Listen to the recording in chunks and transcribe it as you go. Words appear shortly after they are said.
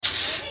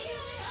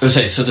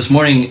Okay, so this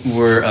morning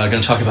we're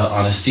going to talk about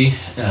honesty.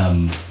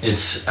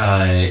 It's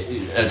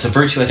a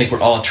virtue I think we're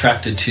all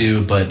attracted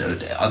to, but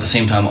at the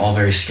same time all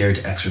very scared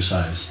to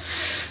exercise.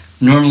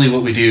 Normally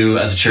what we do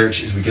as a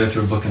church is we go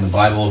through a book in the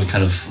Bible, we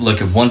kind of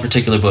look at one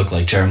particular book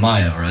like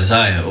Jeremiah or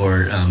Isaiah,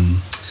 or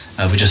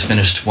we just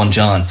finished 1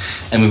 John,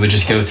 and we would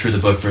just go through the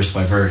book verse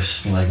by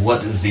verse. Like,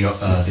 what is the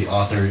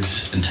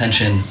author's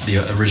intention,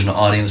 the original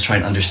audience,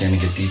 trying to understand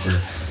and get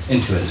deeper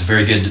into it. It's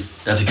very good.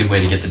 That's a good way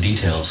to get the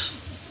details.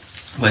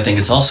 But I think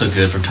it's also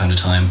good from time to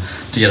time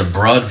to get a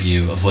broad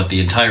view of what the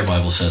entire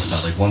Bible says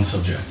about like one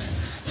subject.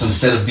 So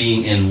instead of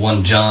being in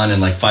 1 John and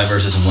like 5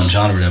 verses in 1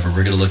 John or whatever,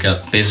 we're going to look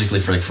at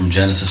basically for like from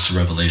Genesis to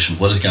Revelation,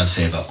 what does God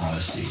say about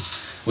honesty?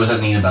 What does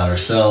that mean about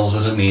ourselves? What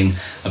does it mean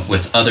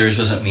with others?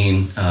 What does it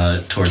mean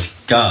towards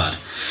God?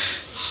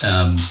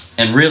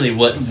 And really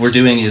what we're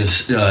doing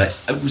is,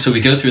 so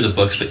we go through the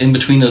books, but in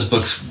between those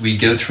books, we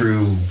go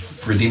through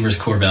Redeemer's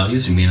core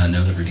values. You may not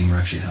know that Redeemer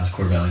actually has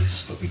core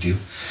values, but we do.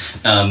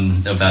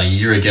 About a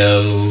year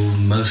ago,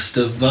 most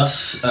of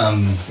us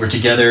were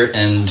together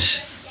and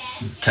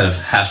kind of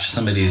hashed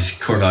some of these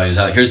core values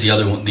out. Here's the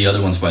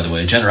other ones, by the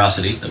way.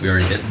 Generosity, that we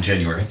already hit in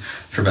January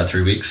for about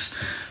 3 weeks.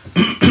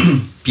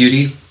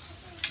 Beauty,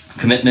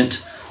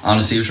 commitment,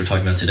 honesty, which we're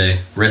talking about today,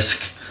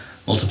 risk,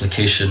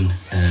 multiplication,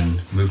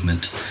 and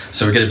movement.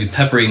 So we're going to be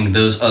peppering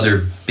those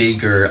other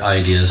bigger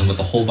ideas and what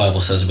the whole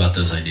Bible says about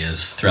those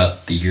ideas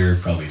throughout the year,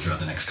 probably throughout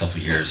the next couple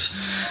of years.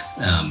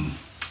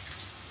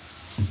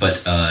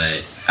 But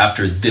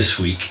after this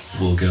week,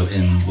 we'll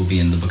be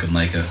in the book of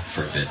Micah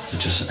for a bit,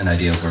 which is an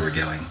idea of where we're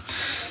going.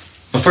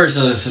 But first,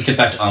 let's just get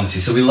back to honesty.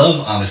 So we love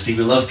honesty.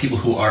 We love people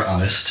who are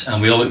honest.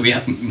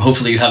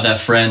 Hopefully you have that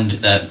friend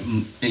that,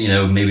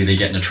 maybe they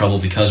get into trouble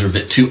because they're a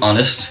bit too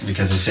honest,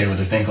 because they say what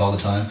they think all the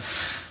time.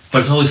 But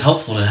it's always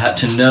helpful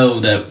to know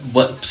that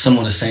what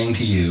someone is saying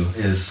to you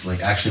is like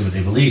actually what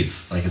they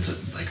believe. Like, it's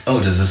like, oh,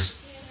 does this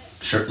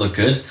shirt look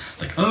good?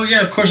 Like, oh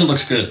yeah, of course it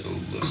looks good.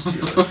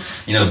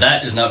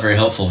 That is not very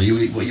helpful.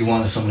 What you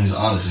want is someone who's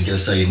honest. Is going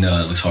to say, no,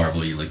 it looks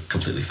horrible. You look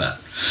completely fat.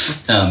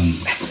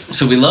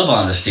 So we love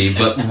honesty,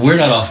 but we're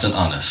not often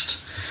honest.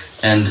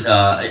 And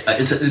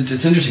it's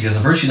interesting because it's a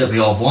virtue that we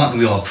all want and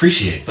we all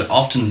appreciate, but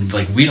often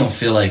like we don't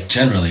feel like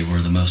generally we're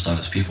the most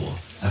honest people.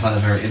 I find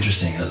that very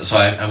interesting. So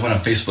I went on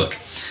Facebook,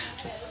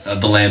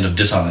 the land of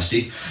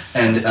dishonesty,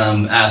 and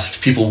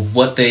asked people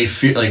what they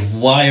fear, like,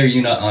 why are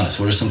you not honest?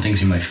 What are some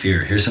things you might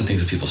fear? Here's some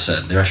things that people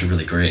said. They're actually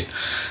really great.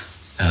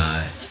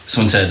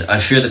 Someone said, I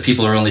fear that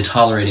people are only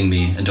tolerating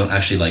me and don't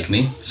actually like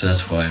me, so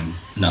that's why I'm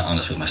not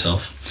honest with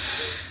myself.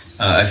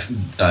 I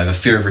have a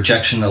fear of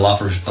rejection, a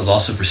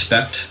loss of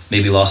respect,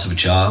 maybe loss of a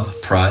job,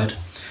 pride,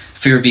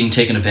 fear of being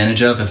taken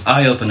advantage of. If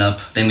I open up,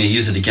 they may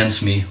use it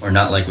against me or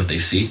not like what they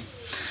see.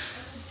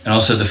 And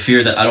also the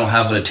fear that I don't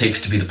have what it takes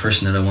to be the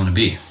person that I want to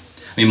be.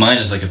 I mean, mine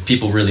is like, if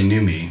people really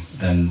knew me,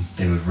 then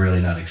they would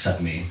really not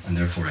accept me, and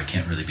therefore I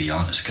can't really be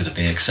honest, because if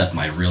they accept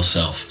my real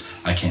self,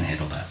 I can't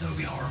handle that. That would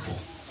be horrible.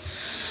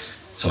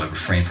 So I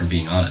refrain from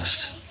being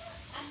honest.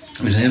 I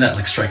mean, does any of that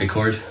like strike a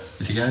chord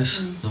with you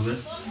guys a little bit?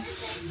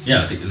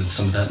 Yeah, I think there's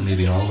some of that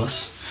maybe in all of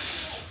us.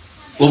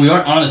 Well, we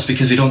aren't honest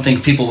because we don't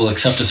think people will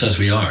accept us as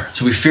we are.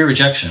 So we fear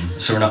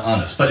rejection, so we're not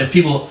honest. But if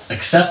people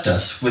accept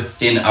us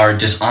within our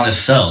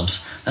dishonest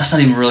selves, that's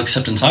not even real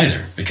acceptance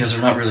either, because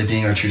we're not really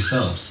being our true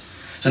selves.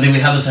 So I think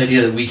we have this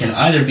idea that we can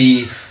either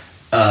be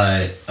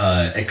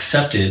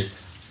accepted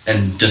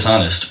and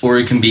dishonest, or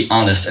it can be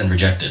honest and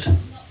rejected.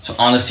 So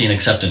honesty and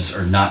acceptance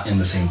are not in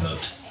the same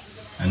boat.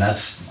 And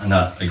that's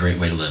not a great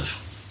way to live.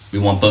 We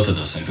want both of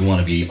those things. We want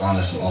to be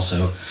honest, and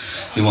also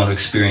we want to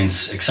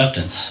experience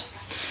acceptance.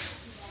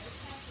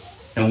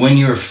 And when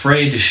you're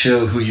afraid to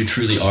show who you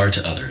truly are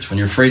to others, when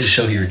you're afraid to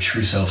show who your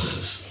true self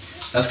is,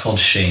 that's called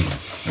shame.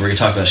 And we're going to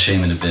talk about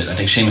shame in a bit. I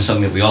think shame is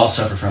something that we all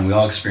suffer from, we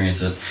all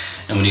experience it,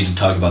 and we need to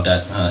talk about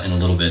that in a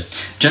little bit.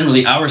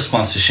 Generally, our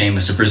response to shame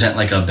is to present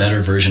like a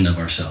better version of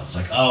ourselves.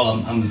 Like,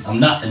 oh, I'm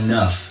not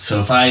enough.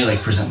 So if I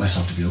like present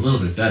myself to be a little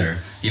bit better,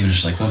 even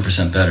just like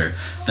 1% better,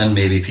 then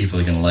maybe people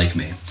are going to like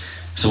me.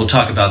 So we'll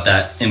talk about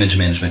that image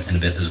management in a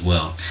bit as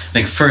well. I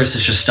think first,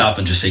 let's just stop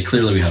and just say,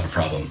 clearly we have a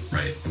problem,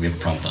 right? We have a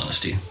problem with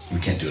honesty. We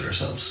can't do it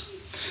ourselves.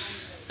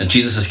 And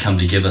Jesus has come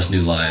to give us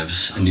new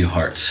lives and new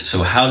hearts.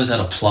 So how does that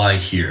apply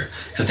here?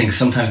 Because I think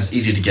sometimes it's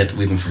easy to get that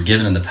we've been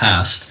forgiven in the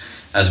past,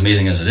 as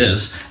amazing as it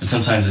is. And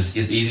sometimes it's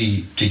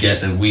easy to get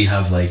that we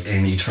have like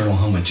an eternal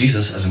home with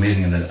Jesus, as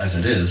amazing as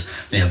it is.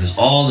 They have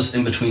all this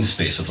in-between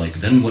space of like,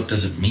 then what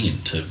does it mean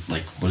to,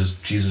 like, what does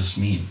Jesus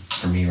mean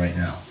for me right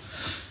now?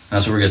 And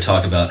that's what we're going to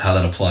talk about, how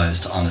that applies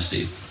to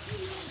honesty.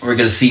 What we're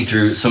going to see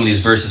through some of these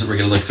verses that we're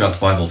going to look throughout the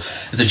Bible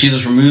is that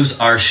Jesus removes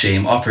our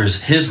shame,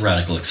 offers his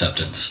radical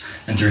acceptance.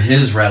 And through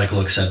his radical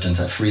acceptance,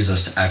 that frees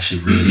us to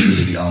actually really,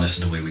 truly be honest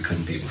in a way we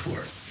couldn't be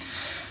before.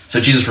 So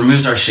Jesus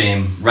removes our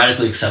shame,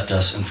 radically accepts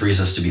us, and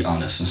frees us to be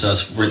honest. And so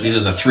these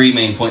are the 3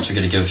 main points we're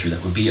going to go through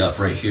that would be up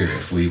right here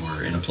if we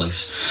were in a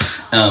place.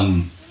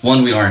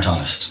 One, we aren't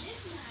honest.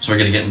 So we're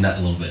going to get into that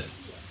in a little bit.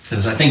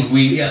 Because I think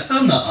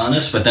I'm not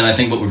honest, but then I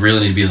think what we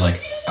really need to be is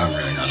like, I'm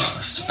really not honest.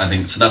 honest. I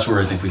think so. That's where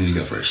I think we need to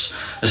go first.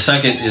 The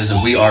second is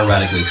we are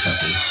radically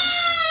accepted,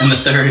 and the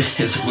third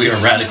is we are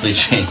radically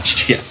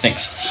changed. Yeah,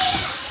 thanks.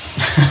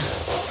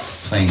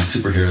 Playing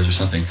superheroes or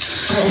something.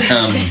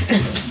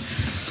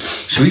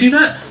 Should we do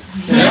that?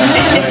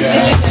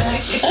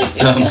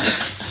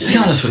 Be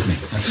honest with me.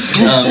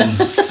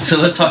 So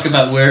let's talk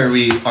about where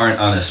we aren't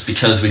honest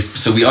because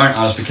we aren't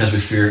honest because we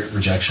fear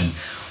rejection.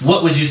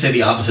 What would you say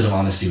the opposite of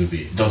honesty would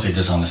be? Don't say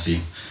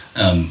dishonesty.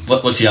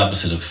 What's the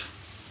opposite of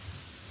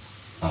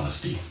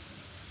honesty?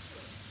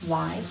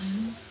 Lies.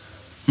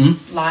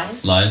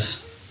 Lies.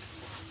 Lies.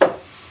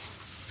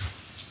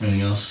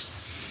 Anything else?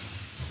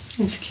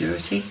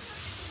 Insecurity.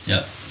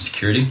 Yeah.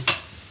 Security.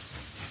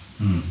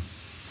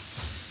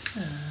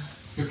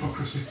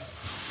 Hypocrisy.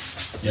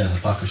 Yeah,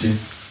 hypocrisy.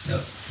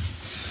 Yep.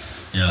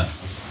 Yeah.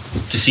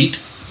 Deceit.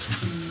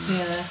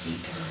 Yeah.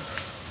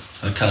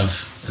 That kind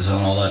of is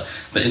on all that.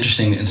 But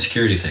interesting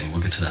insecurity thing.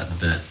 We'll get to that in a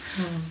bit.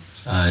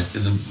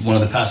 One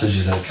of the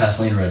passages that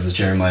Kathleen read was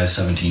Jeremiah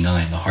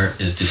 17:9. The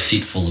heart is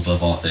deceitful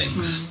above all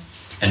things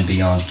and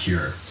beyond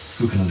cure.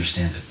 Who can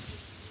understand it?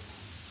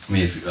 I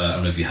mean, I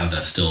don't know if you have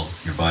that still in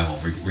your Bible.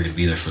 We're going to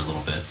be there for a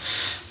little bit.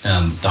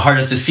 The heart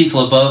is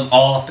deceitful above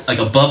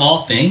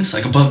all things,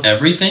 like above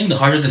everything. The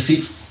heart is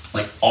deceitful,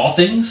 like all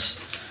things.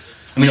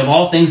 I mean, of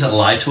all things that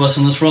lie to us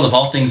in this world, of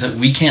all things that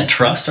we can't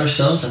trust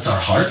ourselves, that's our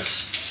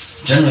hearts.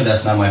 Generally,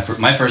 that's not my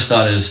first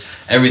thought is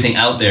everything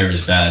out there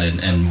is bad,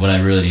 and what I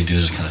really need to do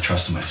is just kind of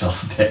trust in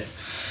myself a bit.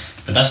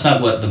 But that's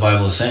not what the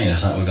Bible is saying.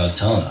 That's not what God's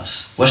telling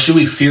us. What should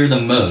we fear the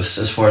most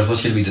as far as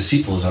what's going to be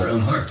deceitful is our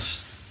own hearts.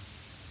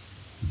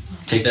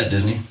 Take that,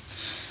 Disney.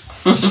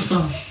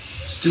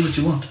 Just do what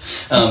you want.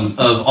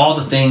 Of all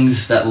the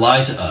things that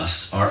lie to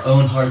us, our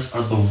own hearts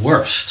are the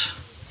worst.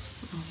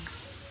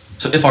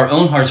 So if our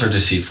own hearts are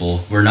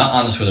deceitful, we're not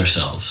honest with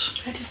ourselves.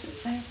 Where does it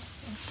say?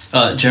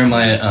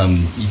 Jeremiah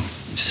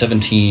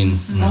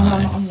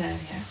 17:9. On there,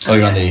 yeah. Oh,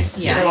 you're on the...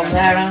 Yeah, still on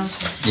there, around.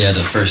 Yeah,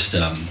 that first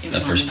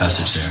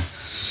passage there.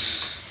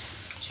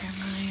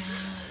 Jeremiah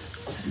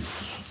 17.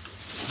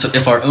 So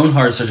if our own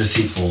hearts are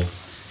deceitful,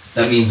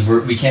 that means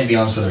we can't be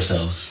honest with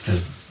ourselves.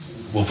 Because,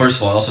 well, first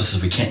of all, it also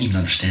says we can't even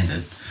understand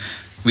it.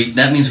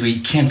 That means we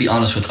can't be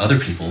honest with other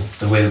people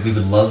the way that we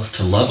would love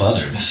to love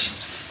others.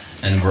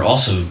 And we're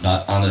also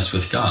not honest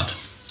with God.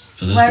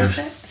 So this Where verse, is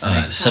it?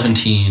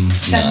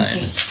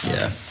 17:9.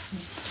 Yeah.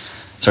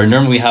 Sorry,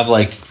 normally we have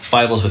like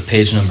Bibles with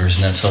page numbers,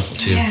 and that's helpful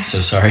too. Yeah.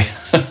 So sorry.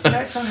 No,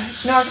 it's all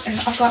right. No,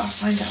 I'll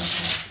find it on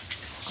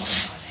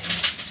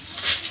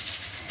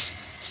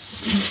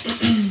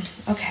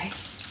there. Okay.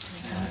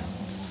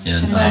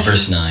 Yeah,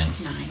 verse 9.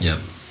 Yep.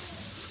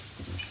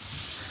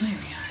 There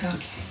we are.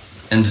 Okay.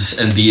 And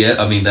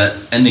that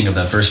ending of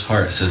that first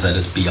part says that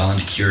it's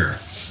beyond cure.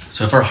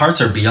 So if our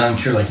hearts are beyond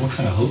cure, like what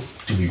kind of hope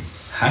do we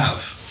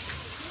have?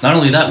 Not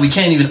only that, we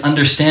can't even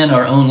understand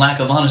our own lack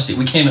of honesty.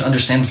 We can't even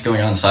understand what's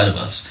going on inside of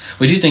us.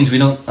 We do things we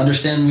don't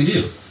understand we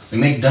do. We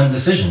make dumb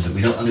decisions that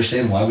we don't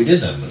understand why we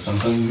did them, but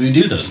sometimes we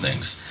do those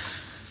things.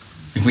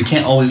 Like we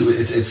can't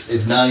always,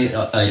 it's not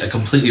a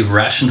completely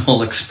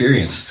rational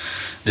experience,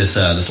 this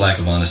lack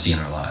of honesty in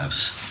our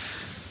lives.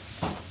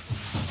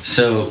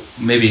 So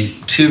maybe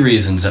two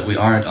reasons that we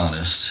aren't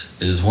honest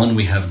is one,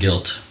 we have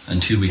guilt,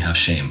 and two, we have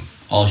shame.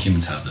 All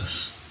humans have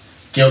this.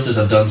 Guilt is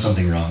I've done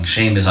something wrong.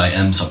 Shame is I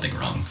am something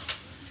wrong.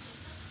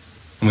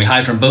 And we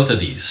hide from both of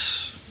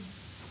these.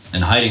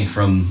 And hiding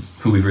from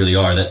who we really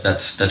are,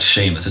 that's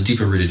shame. That's a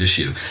deeper rooted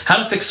issue. How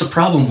to fix the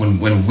problem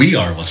when we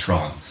are what's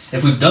wrong?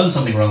 If we've done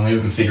something wrong, maybe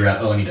we can figure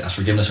out, I need to ask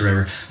forgiveness or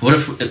whatever. What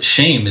if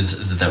shame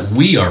is that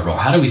we are wrong?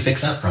 How do we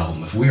fix that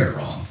problem if we are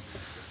wrong?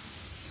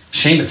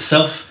 Shame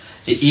itself,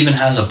 it even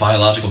has a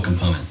biological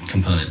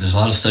component. There's a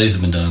lot of studies that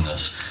have been done on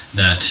this,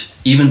 that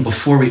even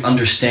before we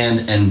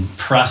understand and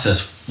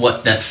process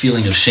what that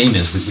feeling of shame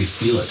is, we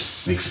feel it,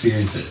 we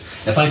experience it.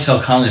 If I tell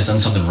Colin he's done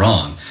something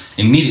wrong,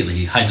 immediately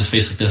he hides his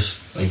face like this,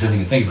 like doesn't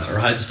even think about it, or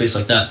hides his face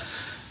like that.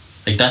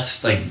 Like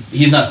that's like,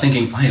 he's not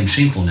thinking, I am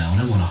shameful now and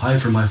I want to hide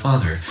from my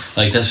father.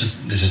 Like that's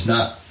just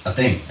not a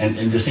thing.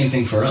 And the same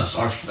thing for us.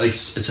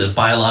 It's a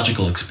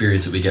biological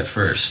experience that we get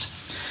first.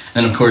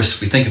 And of course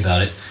we think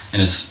about it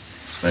and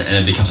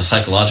it becomes a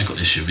psychological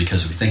issue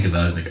because we think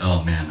about it like,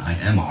 oh man, I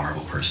am a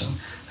horrible person.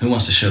 Who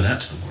wants to show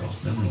that to the world?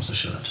 No one wants to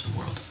show that to the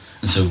world.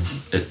 And so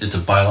it's a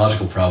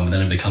biological problem, and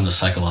then it becomes a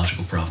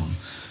psychological problem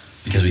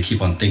because we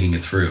keep on thinking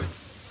it through.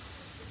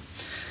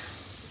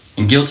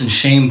 And guilt and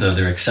shame, though,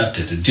 they're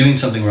accepted. Doing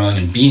something wrong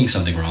and being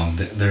something wrong,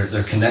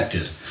 they're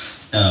connected.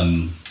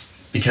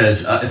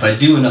 Because if I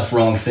do enough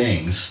wrong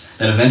things,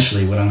 then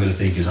eventually what I'm going to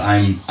think is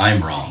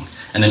I'm wrong.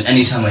 And then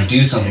anytime I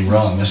do something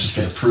wrong, that's just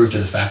going to prove to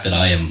the fact that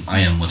I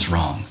am what's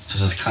wrong. So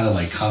it's this kind of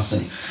like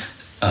constant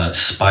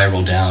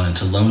spiral down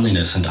into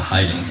loneliness and to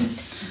hiding.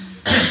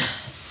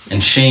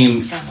 And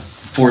shame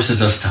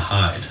forces us to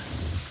hide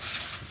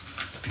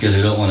because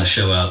we don't want to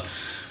show out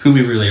who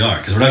we really are,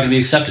 because we're not going to be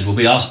accepted. We'll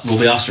be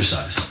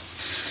ostracized.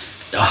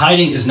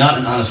 Hiding is not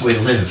an honest way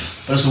to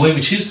live, but it's the way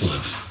we choose to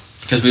live,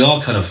 because we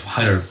all kind of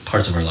hide our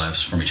parts of our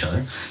lives from each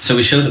other. So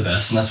we show the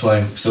best, and that's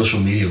why social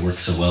media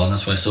works so well, and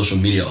that's why social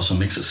media also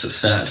makes it so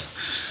sad.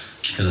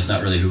 because it's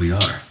not really who we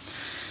are.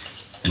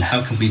 And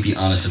how can we be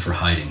honest if we're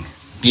hiding?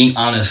 Being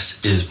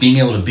honest is being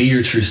able to be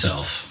your true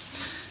self.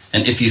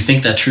 And if you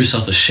think that true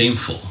self is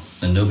shameful,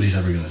 then nobody's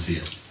ever going to see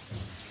it.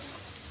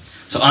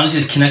 So honesty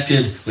is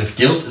connected with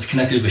guilt, it's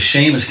connected with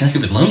shame, it's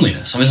connected with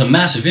loneliness. I mean, it's a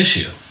massive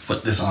issue,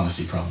 but this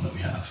honesty problem that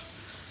we have.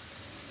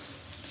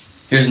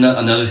 Here's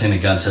another thing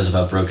that God says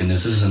about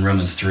brokenness. This is in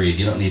Romans 3.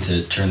 You don't need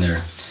to turn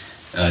there.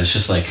 It's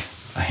just like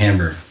a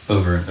hammer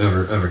over and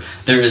over and over.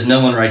 There is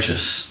no one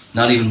righteous,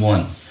 not even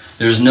one.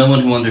 There is no one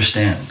who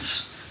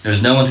understands. There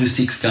is no one who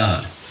seeks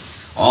God.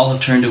 All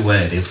have turned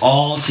away. They've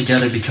all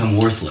together become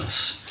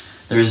worthless.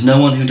 There is no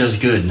one who does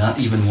good, not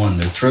even one.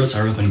 Their throats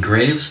are open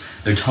graves.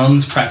 Their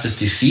tongues practice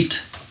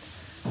deceit.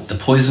 The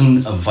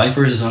poison of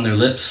vipers is on their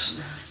lips.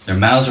 Their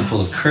mouths are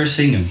full of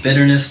cursing and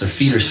bitterness. Their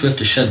feet are swift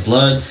to shed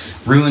blood.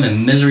 Ruin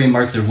and misery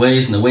mark their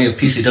ways. In the way of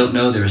peace they don't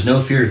know. There is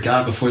no fear of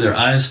God before their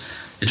eyes.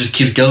 It just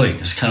keeps going.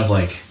 It's kind of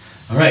like,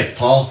 all right,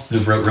 Paul, who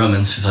wrote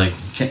Romans, he's like,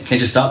 can't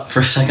you stop for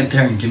a second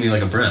there and give me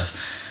like a breath?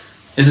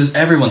 This is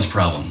everyone's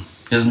problem.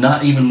 This is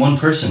not even one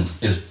person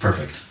is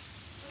perfect.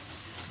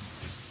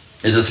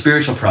 It's a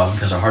spiritual problem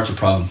because our hearts are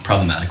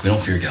problematic. We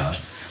don't fear God.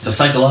 It's a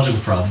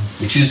psychological problem.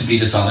 We choose to be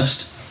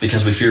dishonest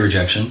because we fear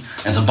rejection.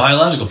 And it's a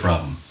biological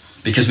problem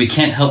because we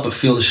can't help but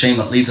feel the shame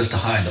that leads us to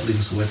hide, that leads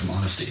us away from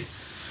honesty.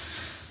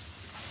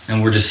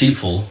 And we're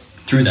deceitful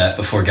through that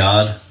before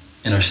God,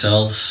 in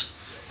ourselves,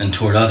 and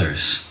toward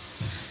others.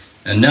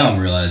 And now I'm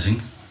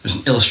realizing there's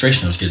an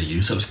illustration I was going to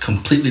use that was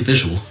completely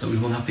visual that we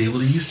will not be able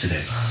to use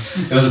today.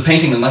 It was a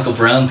painting that Michael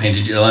Brown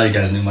painted. A lot of you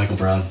guys knew Michael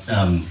Brown.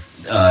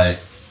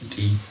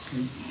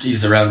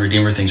 He's around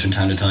Redeemer things from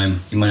time to time.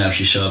 He might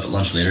actually show up at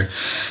lunch later.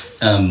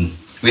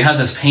 He has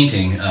this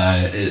painting,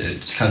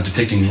 it's kind of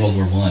depicting World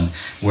War I,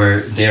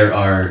 where there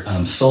are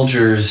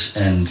soldiers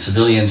and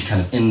civilians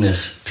kind of in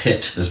this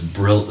pit, this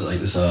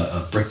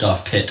bricked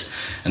off pit,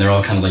 and they're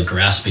all kind of like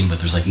grasping, but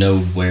there's like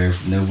no way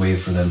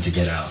for them to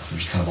get out. They're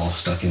just kind of all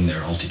stuck in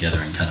there all together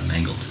and kind of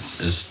mangled.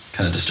 It's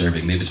kind of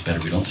disturbing. Maybe it's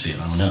better we don't see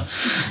it. I don't know.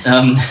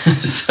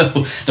 So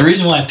the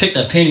reason why I picked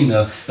that painting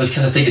though was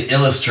because I think it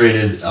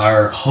illustrated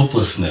our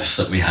hopelessness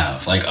that we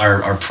have, like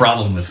our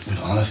problem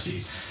with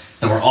honesty.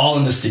 And we're all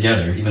in this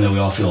together, even though we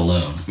all feel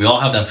alone. We all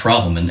have that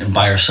problem, and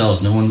by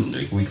ourselves,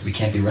 we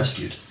can't be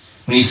rescued.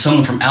 We need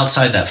someone from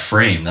outside that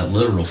frame, that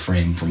literal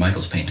frame for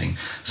Michael's painting,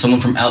 someone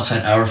from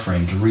outside our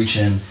frame to reach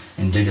in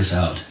and dig us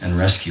out and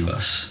rescue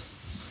us.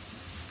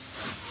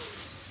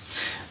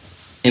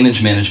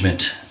 Image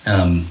management,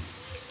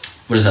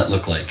 what does that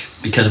look like?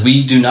 Because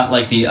we do not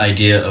like the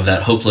idea of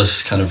that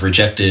hopeless, kind of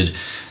rejected,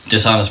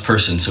 dishonest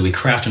person, so we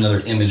craft another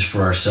image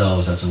for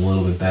ourselves that's a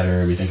little bit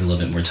better, we think a little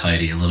bit more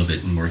tidy, a little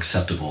bit more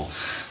acceptable,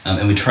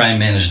 and we try and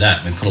manage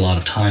that. We put a lot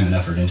of time and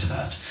effort into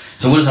that.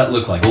 So what does that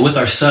look like? Well, with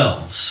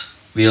ourselves,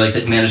 we like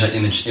to manage that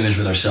image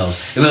with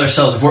ourselves. And with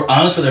ourselves, if we're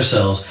honest with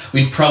ourselves,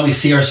 we'd probably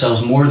see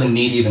ourselves more than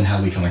needy than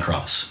how we come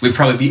across. We'd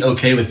probably be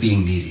okay with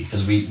being needy,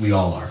 because we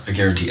all are. I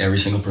guarantee every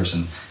single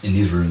person in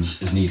these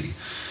rooms is needy.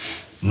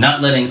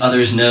 Not letting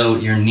others know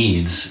your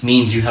needs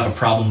means you have a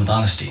problem with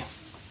honesty.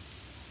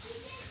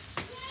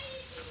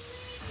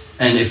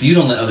 And if you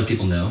don't let other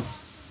people know,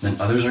 then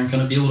others aren't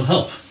going to be able to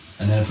help.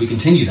 And then if we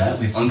continue that,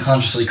 we've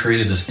unconsciously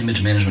created this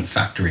image management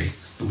factory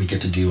that we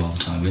get to do all the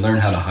time. We learn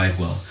how to hide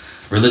well.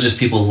 Religious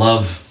people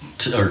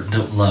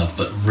don't love,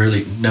 but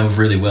really know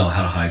really well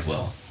how to hide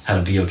well, how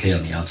to be okay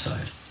on the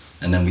outside.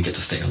 And then we get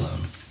to stay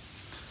alone.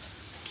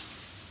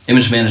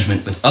 Image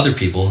management with other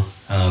people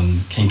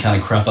can kind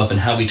of crop up in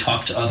how we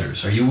talk to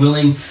others. Are you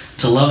willing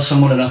to love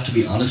someone enough to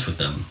be honest with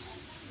them?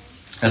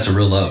 That's a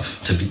real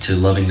love, to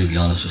lovingly be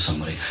honest with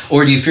somebody.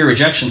 Or do you fear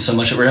rejection so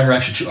much that we're never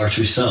actually our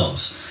true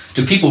selves?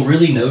 Do people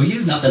really know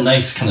you? Not the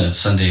nice kind of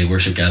Sunday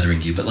worship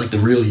gathering you, but like the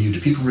real you. Do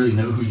people really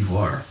know who you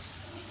are?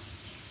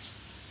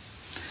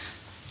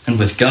 And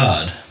with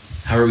God,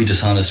 how are we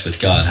dishonest with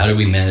God? How do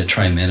we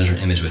try and manage our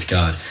image with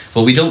God?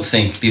 Well, we don't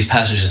think these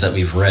passages that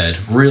we've read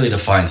really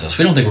defines us.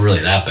 We don't think we're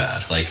really that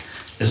bad. Like,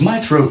 is my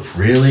throat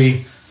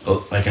really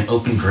like an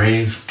open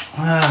grave?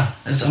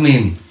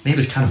 Maybe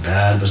it's kind of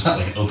bad, but it's not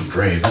like an open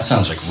grave. That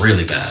sounds like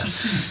really bad.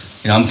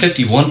 I'm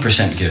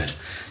 51% good.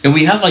 And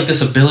we have like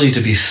this ability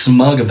to be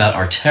smug about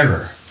our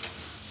terror.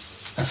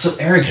 That's so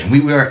arrogant.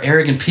 We are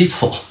arrogant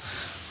people.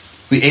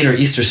 We ate our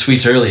Easter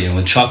sweets early, and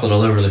with chocolate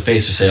all over the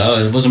face, we say,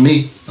 "Oh, it wasn't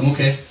me. I'm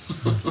okay."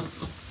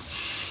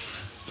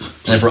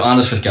 And if we're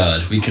honest with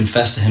God, we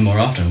confess to him more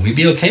often. We'd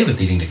be okay with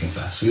needing to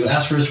confess. We would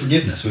ask for his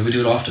forgiveness. We would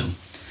do it often.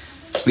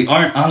 We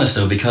aren't honest,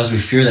 though, because we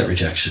fear that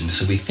rejection,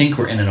 so we think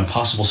we're in an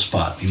impossible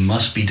spot. We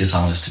must be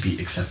dishonest to be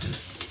accepted.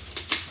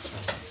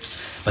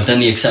 But then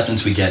the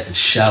acceptance we get is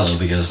shallow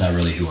because it's not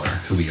really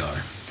who we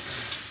are.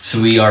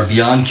 So we are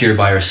beyond cured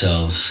by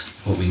ourselves.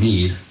 What we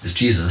need is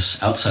Jesus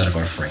outside of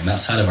our frame,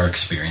 outside of our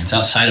experience,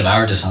 outside of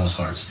our dishonest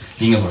hearts,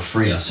 being able to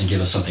free us and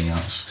give us something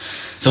else.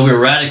 So we're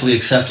radically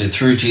accepted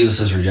through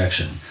Jesus'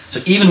 rejection.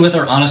 So even with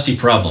our honesty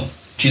problem,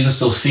 Jesus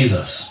still sees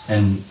us,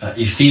 and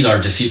he sees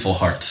our deceitful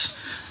hearts.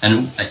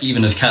 And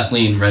even as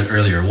Kathleen read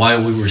earlier,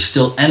 while we were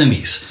still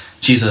enemies,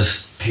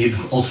 Jesus paid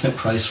the ultimate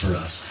price for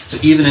us. So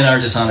even in our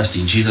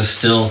dishonesty, Jesus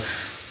still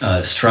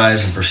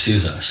strives and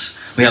pursues us.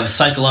 We have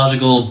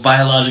psychological,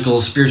 biological,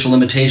 spiritual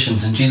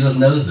limitations, and Jesus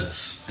knows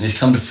this, and he's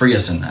come to free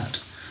us in that.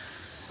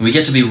 And we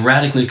get to be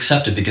radically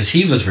accepted because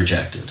he was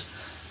rejected.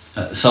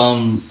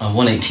 Psalm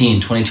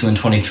 118, 22 and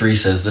 23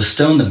 says, "The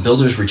stone that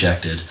builders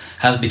rejected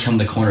has become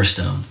the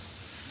cornerstone."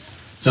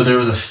 So there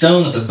was a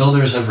stone that the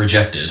builders have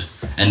rejected,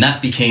 and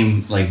that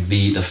became like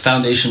the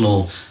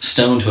foundational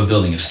stone to a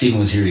building. If Stephen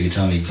was here, he could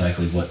tell me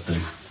exactly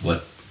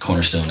what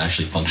cornerstone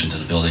actually functions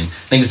in a building.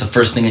 I think it's the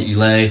first thing that you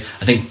lay.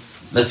 I think,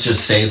 let's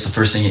just say it's the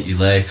first thing that you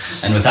lay.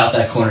 And without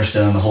that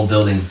cornerstone, the whole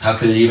building, how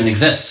could it even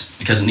exist?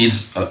 Because it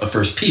needs a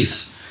first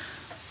piece.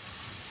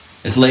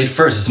 It's laid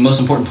first. It's the most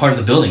important part of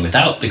the building.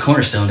 Without the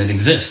cornerstone, it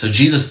exists. So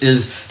Jesus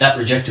is that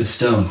rejected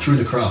stone through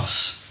the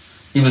cross.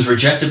 He was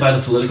rejected by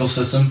the political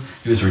system.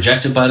 He was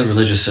rejected by the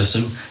religious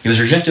system. He was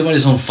rejected by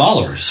his own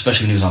followers,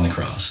 especially when he was on the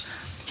cross.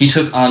 He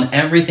took on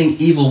everything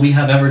evil we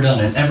have ever done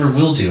and ever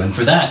will do. And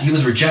for that, he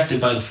was rejected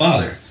by the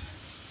Father.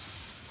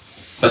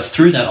 But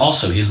through that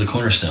also, he's the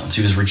cornerstone. So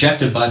he was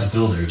rejected by the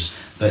builders,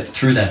 but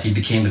through that, he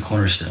became the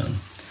cornerstone.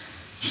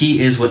 He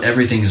is what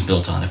everything is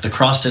built on. If the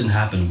cross didn't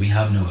happen, we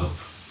have no hope.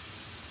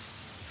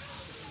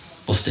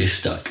 We'll stay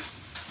stuck.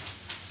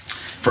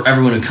 For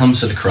everyone who comes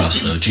to the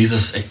cross, though,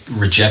 Jesus'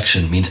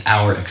 rejection means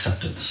our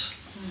acceptance.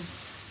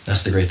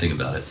 That's the great thing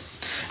about it.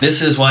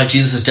 This is why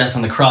Jesus' death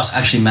on the cross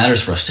actually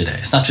matters for us today.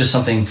 It's not just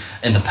something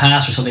in the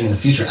past or something in the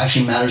future. It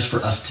actually matters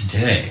for us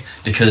today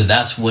because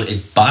that's what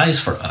it buys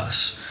for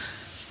us.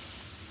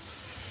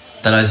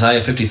 That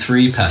Isaiah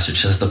 53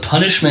 passage says, "The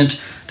punishment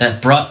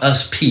that brought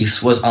us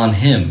peace was on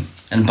him,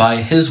 and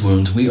by his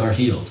wounds we are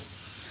healed."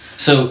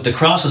 So the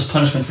cross was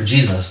punishment for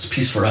Jesus, it's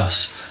peace for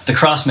us. The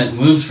cross meant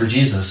wounds for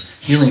Jesus,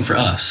 healing for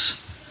us.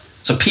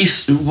 So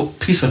peace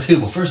with who?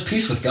 Well, first,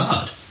 peace with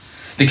God.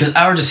 Because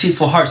our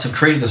deceitful hearts have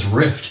created this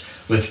rift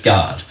with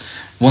God,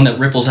 one that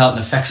ripples out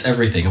and affects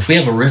everything. If we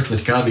have a rift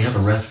with God, we have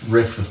a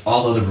rift with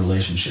all other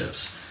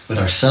relationships, with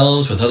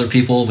ourselves, with other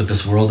people, with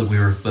this world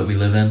that we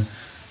live in.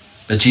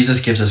 But Jesus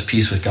gives us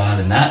peace with God,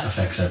 and that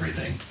affects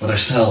everything, with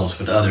ourselves,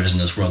 with others in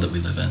this world that we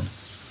live in.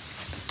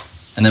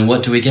 And then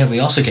what do we get? We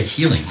also get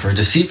healing. For a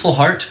deceitful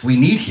heart, we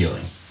need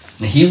healing.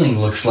 And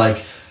healing looks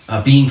like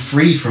being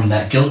freed from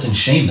that guilt and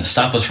shame that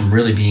stop us from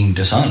really being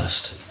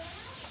dishonest.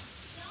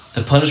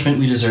 The punishment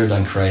we deserved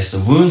on Christ, the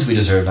wounds we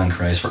deserved on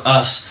Christ, for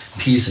us,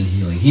 peace and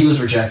healing. He was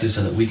rejected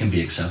so that we can be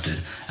accepted.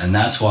 And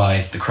that's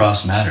why the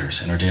cross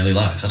matters in our daily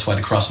lives. That's why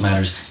the cross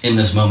matters in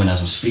this moment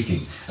as I'm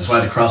speaking. That's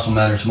why the cross will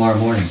matter tomorrow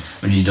morning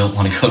when you don't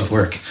want to go to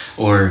work.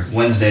 Or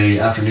Wednesday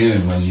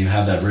afternoon when you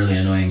have that really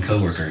annoying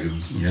coworker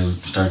who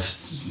starts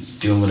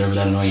doing whatever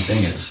that annoying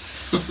thing is.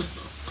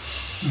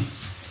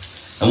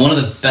 And one of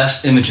the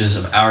best images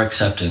of our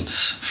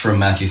acceptance from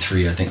Matthew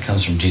 3, I think,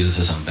 comes from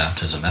Jesus' own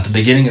baptism. At the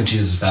beginning of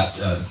Jesus'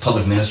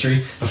 public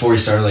ministry, before he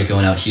started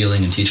going out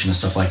healing and teaching and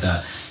stuff like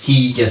that,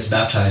 he gets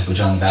baptized by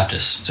John the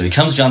Baptist. So he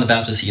comes to John the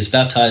Baptist, he gets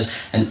baptized,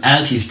 and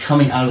as he's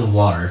coming out of the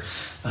water,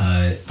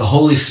 the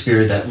Holy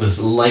Spirit that was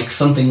like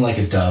something like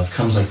a dove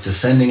comes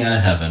descending out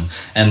of heaven,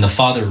 and the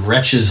Father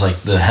wrenches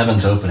the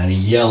heavens open, and he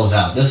yells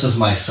out, "This is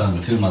my Son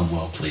with whom I'm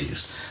well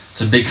pleased."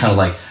 It's a big kind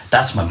of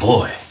that's my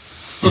boy.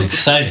 He's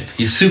excited.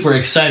 He's super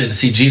excited to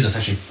see Jesus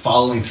actually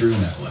following through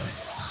in that way.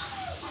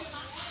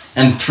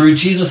 And through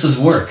Jesus'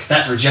 work,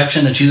 that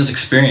rejection that Jesus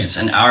experienced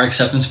and our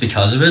acceptance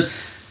because of it,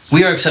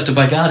 we are accepted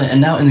by God, and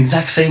now in the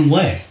exact same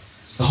way.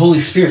 The Holy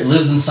Spirit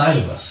lives inside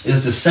of us. It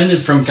is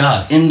descended from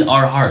God into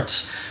our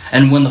hearts.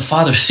 And when the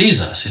Father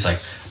sees us, he's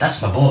like,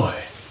 "That's my boy.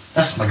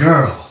 That's my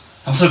girl.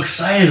 I'm so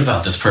excited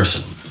about this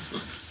person."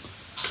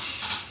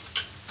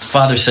 The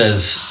Father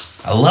says,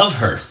 "I love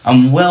her.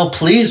 I'm well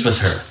pleased with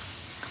her."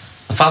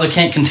 The Father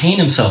can't contain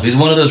himself. He's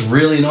one of those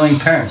really annoying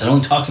parents that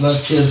only talks about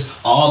his kids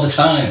all the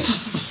time.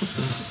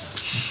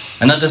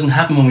 And that doesn't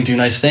happen when we do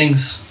nice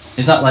things.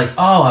 He's not like,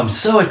 "Oh, I'm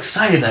so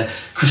excited that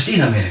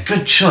Christina made a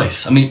good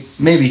choice." I mean,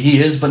 maybe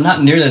he is, but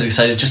not nearly as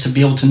excited just to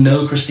be able to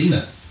know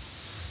Christina.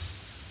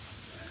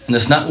 And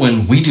it's not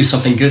when we do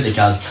something good that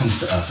God comes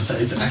to us.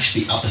 It's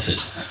actually the opposite.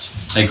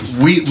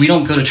 We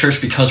don't go to church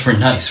because we're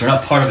nice. We're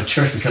not part of a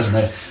church because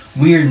we're nice.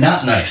 We're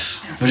not nice,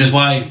 which is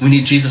why we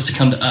need Jesus to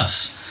come to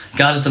us.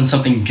 God has done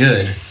something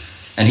good,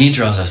 and he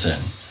draws us in.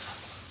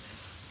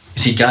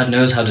 You see, God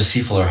knows how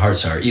deceitful our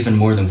hearts are, even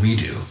more than we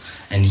do.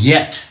 And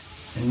yet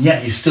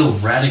he still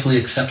radically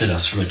accepted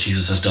us for what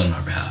Jesus has done on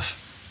our behalf.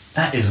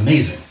 That is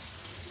amazing.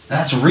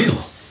 That's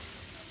real.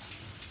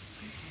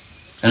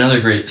 Another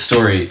great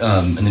story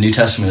in the New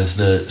Testament is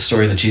the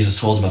story that Jesus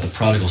told about the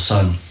prodigal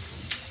son,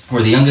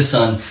 where the youngest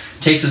son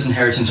takes his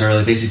inheritance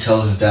early, basically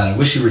tells his dad, "I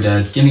wish you were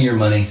dead, give me your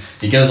money."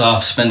 He goes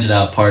off, spends it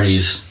out,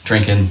 parties,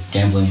 drinking,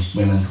 gambling,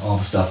 women, all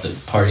the stuff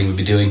that partying would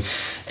be doing.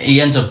 He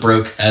ends up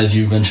broke, as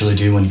you eventually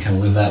do when you kind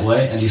of live that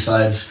way, and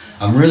decides,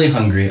 "I'm really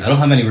hungry, I don't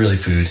have any really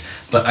food,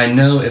 but I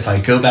know if I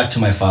go back to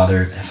my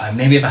father, if I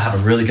have a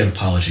really good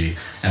apology,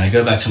 and I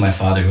go back to my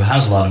father who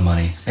has a lot of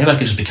money, maybe I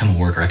could just become a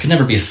worker. I could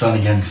never be a son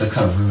again because I've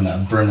kind of ruined that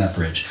and burned that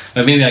bridge.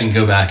 But maybe I can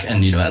go back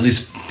and, at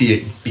least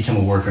become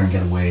a worker and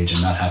get a wage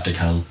and not have to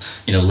kind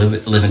of,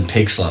 live in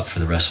pig slop for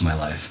the rest of my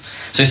life.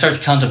 So he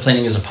starts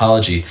contemplating his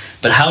apology.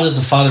 But how does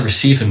the father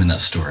receive him in that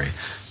story?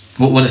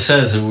 What it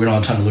says, we don't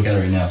have time to look at it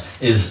right now,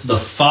 is the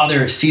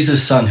father sees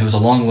his son who's a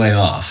long way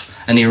off,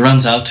 and he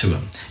runs out to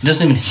him. He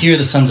doesn't even hear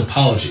the son's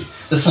apology.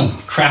 The son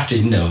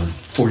crafted,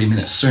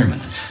 40-minute sermon.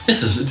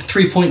 This is a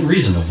 3-point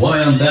reason of why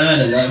I'm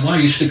bad and why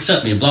you should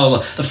accept me, blah, blah,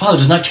 blah. The father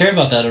does not care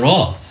about that at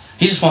all.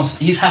 He's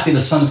happy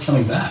the son's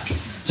coming back.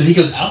 So he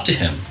goes out to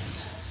him,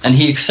 and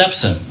he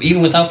accepts him,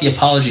 even without the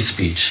apology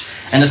speech.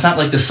 And it's not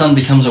like the son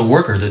becomes a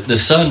worker. The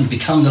son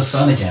becomes a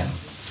son again.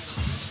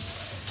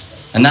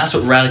 And that's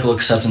what radical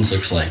acceptance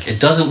looks like. It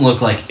doesn't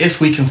look like if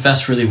we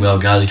confess really well,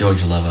 God is going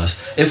to love us.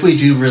 If we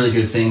do really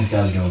good things,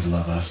 God is going to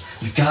love us.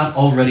 God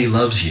already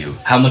loves you.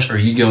 How much are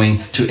you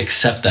going to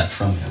accept that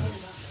from him?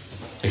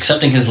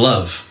 Accepting his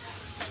love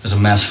is a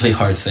massively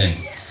hard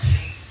thing.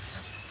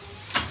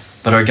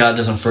 But our God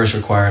doesn't first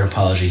require an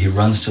apology. He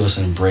runs to us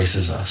and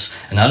embraces us.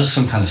 And not as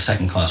some kind of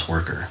second-class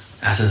worker,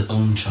 as his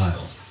own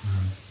child.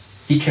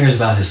 He cares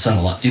about his son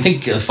a lot. Do you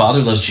think the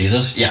Father loves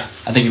Jesus? Yeah,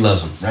 I think he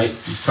loves him, right?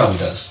 He probably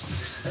does.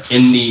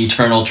 In the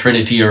eternal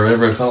Trinity or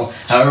whatever,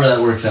 however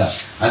that works out.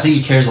 I think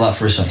he cares a lot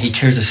for his son. He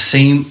cares the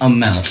same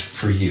amount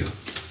for you.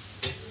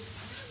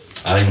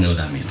 I don't even know what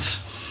that means.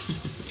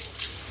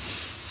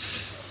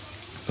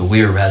 But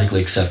we are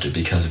radically accepted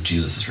because of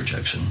Jesus'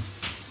 rejection.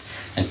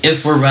 And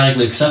if we're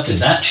radically accepted,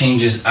 that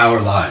changes our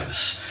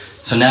lives.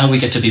 So now we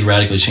get to be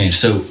radically changed.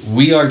 So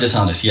we are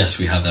dishonest. Yes,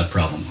 we have that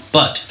problem.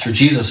 But through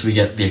Jesus, we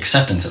get the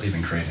acceptance that we've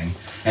been craving.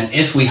 And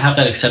if we have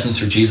that acceptance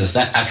through Jesus,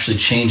 that actually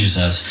changes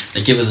us.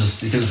 It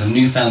gives us a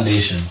new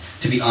foundation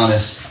to be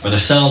honest with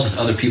ourselves, with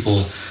other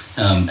people,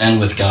 and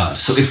with God.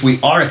 So if we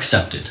are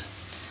accepted,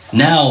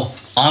 now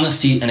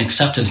honesty and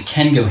acceptance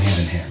can go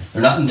hand in hand.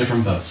 They're not in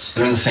different boats.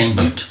 They're in the same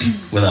boat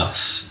with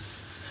us.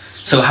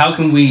 So how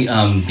can we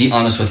be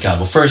honest with God?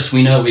 Well, first,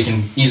 we know we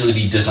can easily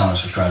be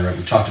dishonest with God, right?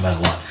 We've talked about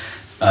it a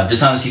lot.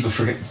 Dishonesty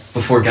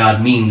before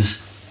God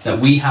means that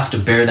we have to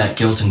bear that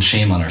guilt and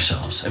shame on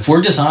ourselves. If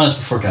we're dishonest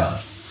before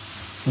God,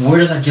 where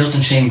does that guilt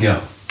and shame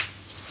go?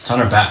 It's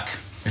on our back.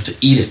 We have to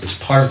eat it. It's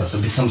part of us.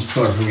 It becomes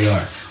part of who we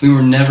are. We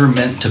were never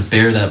meant to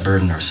bear that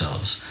burden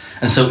ourselves.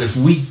 And so if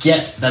we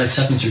get that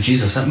acceptance through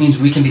Jesus, that means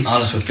we can be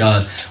honest with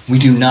God. We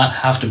do not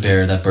have to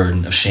bear that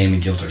burden of shame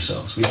and guilt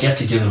ourselves. We get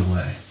to give it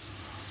away.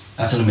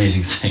 That's an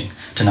amazing thing,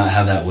 to not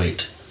have that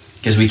weight.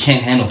 Because we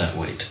can't handle that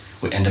weight.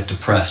 We end up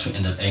depressed. We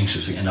end up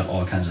anxious. We end up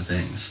all kinds of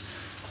things.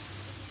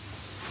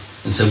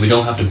 And so we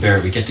don't have to bear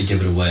it. We get to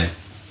give it away.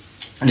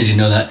 And did you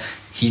know that?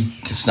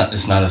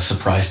 It's not a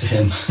surprise to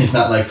him. He's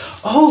not like,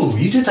 oh,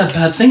 you did that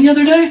bad thing the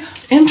other day?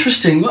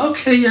 Interesting. Well,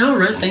 okay, yeah, all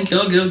right. Thank you.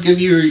 I'll give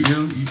you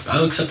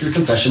I'll accept your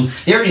confession.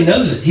 He already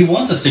knows it. He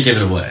wants us to give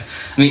it away.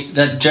 I mean,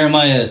 that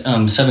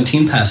Jeremiah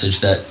 17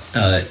 passage that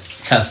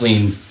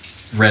Kathleen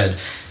read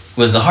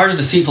was the heart is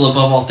deceitful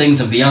above all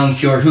things and beyond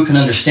cure. Who can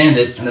understand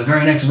it? And the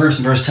very next verse,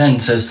 in verse 10,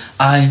 says,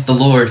 I, the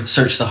Lord,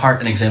 search the heart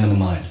and examine the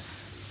mind.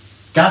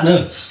 God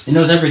knows. He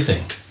knows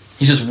everything.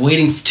 He's just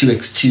waiting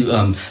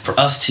for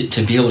us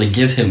to be able to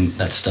give him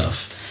that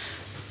stuff.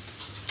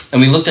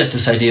 And we looked at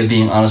this idea of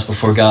being honest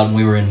before God when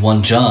we were in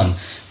 1 John,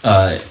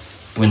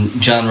 when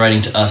John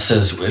writing to us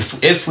says,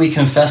 if we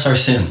confess our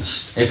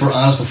sins, if we're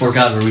honest before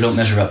God where we don't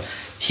measure up,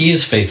 he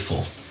is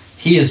faithful,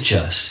 he is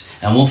just,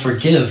 and will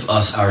forgive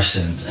us our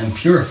sins and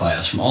purify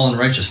us from all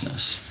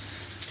unrighteousness.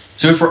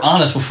 So if we're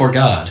honest before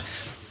God,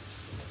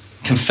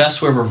 confess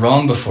where we're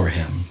wrong before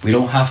him, we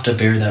don't have to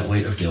bear that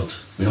weight of guilt.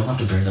 We don't have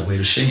to bear that weight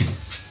of shame.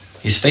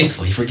 He's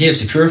faithful. He forgives.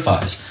 He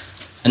purifies.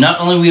 And not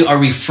only are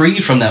we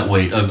free from that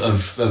weight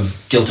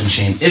of guilt and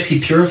shame, if he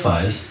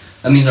purifies,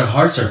 that means our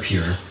hearts are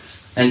pure.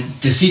 And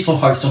deceitful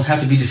hearts don't have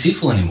to be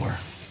deceitful anymore.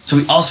 So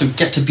we also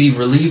get to be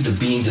relieved of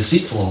being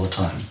deceitful all the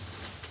time.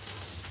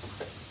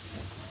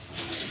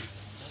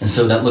 And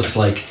so that looks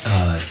like,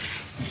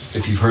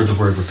 if you've heard the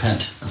word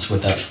repent, that's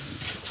what that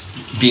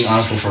being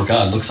honest before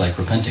God looks like,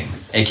 repenting.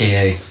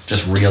 AKA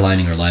just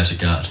realigning our lives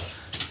with God.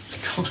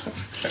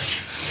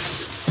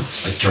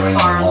 Like drawing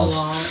on the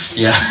walls.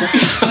 Yeah.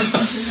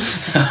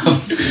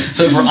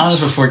 So if we're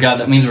honest before God,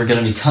 that means we're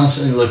going to be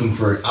constantly looking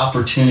for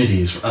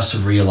opportunities for us to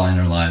realign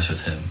our lives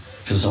with him,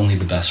 because it's only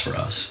the best for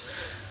us.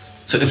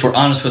 So if we're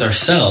honest with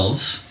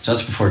ourselves, so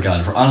that's before God.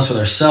 If we're honest with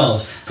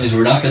ourselves, it means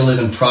we're not going to live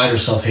in pride or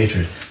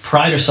self-hatred.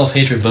 Pride or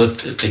self-hatred,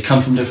 both, they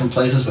come from different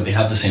places, but they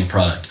have the same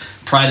product.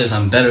 Pride is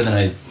I'm better than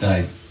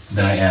I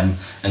am,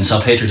 and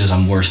self-hatred is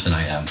I'm worse than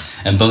I am.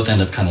 And both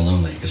end up kind of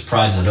lonely, because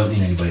pride is I don't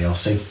need anybody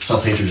else.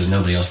 Self-hatred is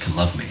nobody else can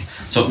love me.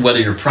 So whether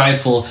you're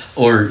prideful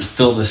or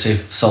filled with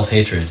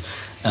self-hatred,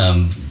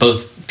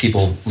 both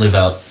people live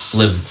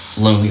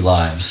lonely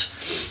lives,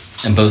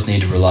 and both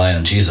need to rely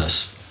on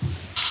Jesus.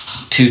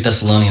 2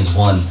 Thessalonians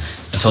 1,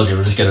 I told you,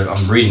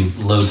 I'm reading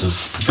loads of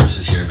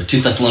verses here, but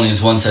 2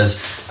 Thessalonians 1 says,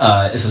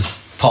 this is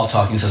Paul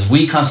talking, says,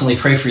 we constantly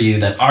pray for you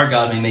that our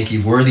God may make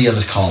you worthy of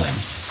his calling,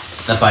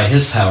 that by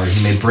his power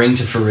he may bring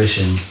to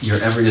fruition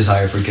your every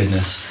desire for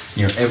goodness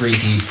and your every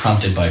deed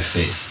prompted by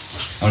faith.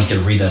 I'm just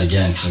going to read that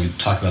again because I'm going to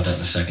talk about that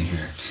in a second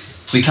here.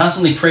 We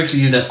constantly pray for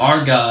you that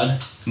our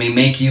God may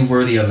make you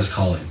worthy of his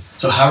calling.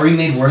 So how are we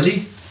made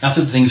worthy?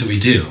 After the things that we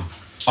do.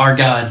 Our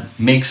God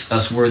makes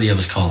us worthy of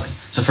his calling.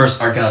 So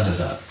first, our God does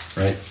that,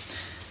 right?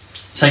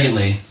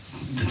 Secondly,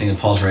 the thing that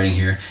Paul's writing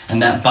here,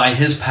 and that by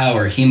his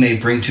power he may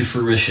bring to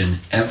fruition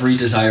every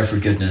desire for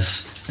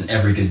goodness and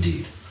every good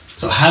deed.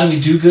 So how do we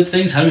do good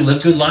things? How do we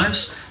live good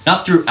lives?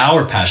 Not through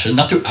our passion,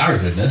 not through our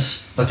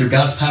goodness, but through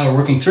God's power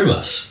working through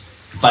us.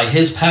 By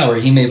his power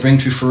he may bring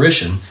to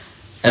fruition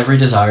every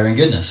desire and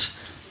goodness.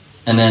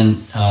 And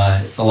then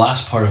the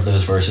last part of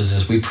those verses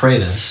is we pray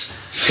this,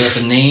 so that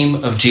the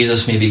name of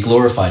Jesus may be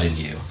glorified in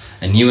you,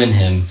 and you in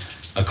him,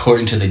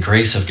 according to the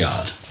grace of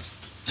God.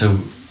 So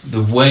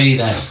the way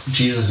that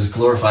Jesus is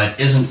glorified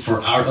isn't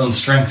for our own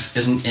strength,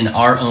 isn't in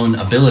our own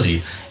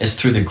ability. It's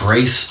through the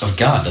grace of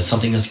God. That's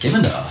something that's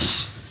given to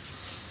us.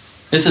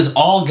 This is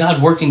all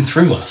God working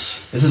through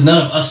us. This is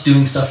none of us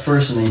doing stuff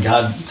first and then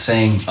God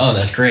saying, oh,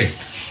 that's great.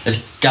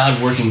 It's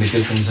God working the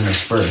good things in us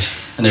first,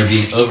 and there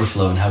being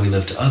overflow in how we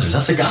live to others.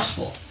 That's the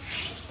gospel.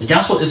 The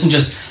gospel isn't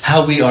just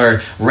how we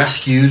are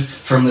rescued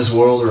from this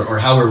world or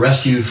how we're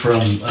rescued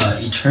from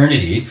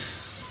eternity.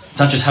 It's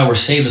not just how we're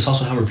saved, it's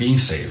also how we're being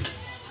saved.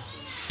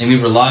 And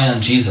we rely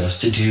on Jesus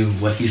to do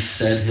what he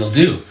said he'll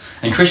do.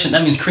 And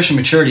that means Christian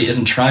maturity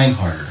isn't trying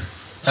harder.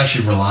 It's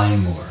actually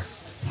relying more.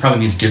 It probably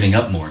means giving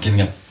up more, giving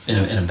up in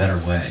a better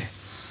way.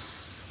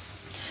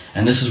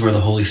 And this is where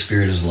the Holy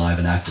Spirit is alive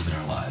and active in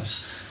our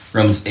lives.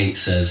 Romans 8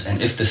 says,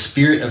 and if the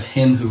spirit of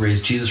him who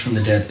raised Jesus from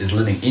the dead is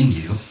living in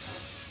you,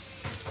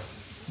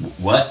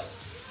 what?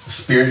 The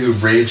spirit who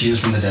raised Jesus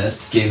from the dead,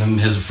 gave him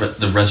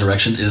the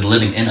resurrection, is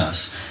living in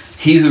us.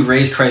 He who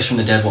raised Christ from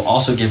the dead will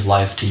also give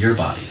life to your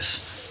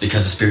bodies,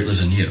 because the Spirit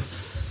lives in you.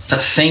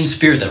 That same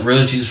Spirit that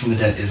rose Jesus from the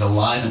dead is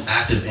alive and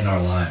active in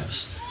our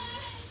lives.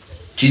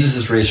 Jesus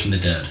is raised from the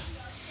dead,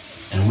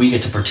 and we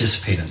get to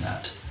participate in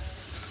that.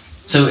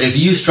 So if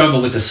you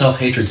struggle with the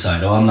self-hatred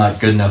side, oh, I'm not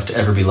good enough to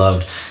ever be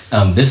loved,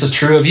 this is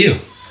true of you.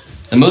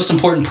 The most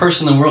important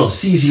person in the world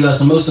sees you as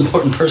the most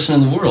important person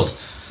in the world.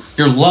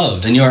 You're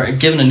loved, and you are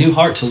given a new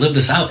heart to live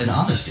this out in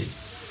honesty.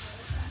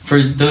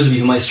 For those of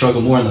you who might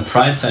struggle more on the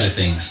pride side of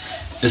things,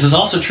 this is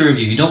also true of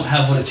you. You don't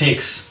have what it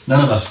takes.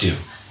 None of us do.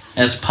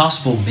 And it's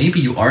possible maybe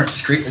you aren't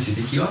as great as you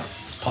think you are.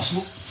 It's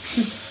possible.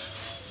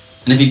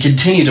 And if you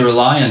continue to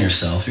rely on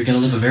yourself, you're going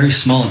to live a very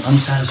small and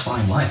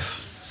unsatisfying life.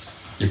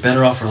 You're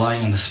better off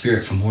relying on the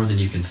Spirit for more than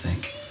you can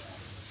think.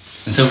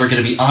 And so if we're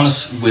going to be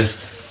honest with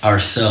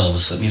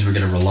ourselves, that means we're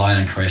going to rely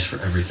on Christ for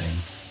everything.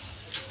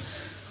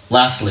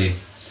 Lastly,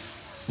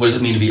 what does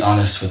it mean to be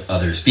honest with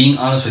others? Being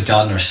honest with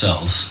God and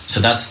ourselves. So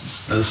that's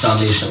the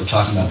foundation that we're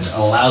talking about. It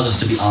allows us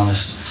to be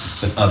honest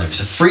with others.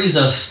 It frees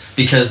us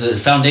because the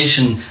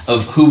foundation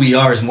of who we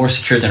are is more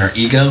secure than our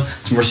ego.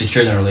 It's more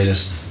secure than our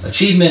latest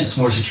achievement. It's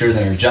more secure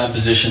than our job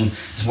position.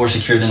 It's more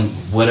secure than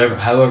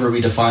however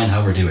we define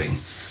how we're doing.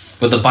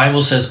 What the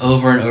Bible says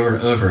over and over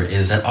and over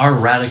is that our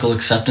radical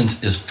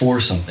acceptance is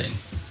for something.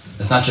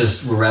 It's not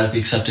just we're radically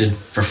accepted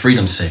for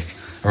freedom's sake.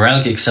 We're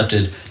radically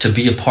accepted to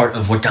be a part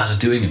of what God is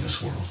doing in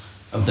this world,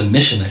 of the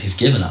mission that he's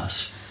given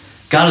us.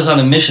 God is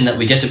on a mission that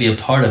we get to be a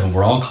part of, and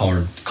we're all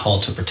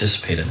called to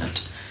participate in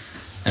it.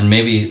 And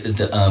maybe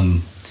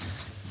the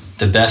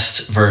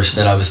best verse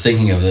that I was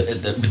thinking of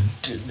that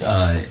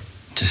would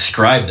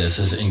describe this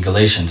is in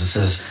Galatians. It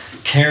says,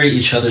 carry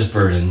each other's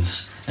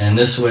burdens, and in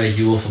this way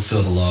you will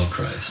fulfill the law of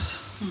Christ.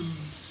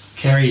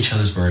 Carry each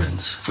other's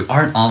burdens. If we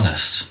aren't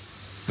honest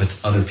with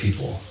other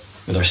people,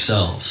 with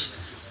ourselves,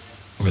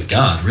 or with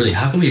God, really,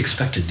 how can we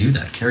expect to do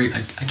that?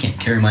 I can't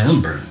carry my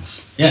own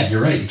burdens. Yeah,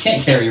 you're right. You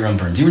can't carry your own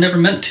burdens. You were never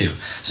meant to.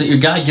 So your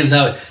God gives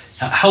out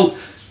how...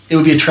 It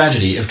would be a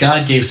tragedy if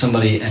God gave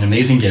somebody an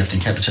amazing gift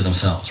and kept it to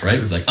themselves, right? It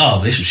would be like, oh,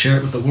 they should share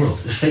it with the world.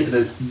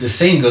 The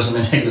same goes on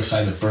the negative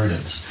side with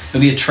burdens. It would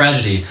be a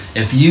tragedy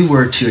if you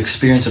were to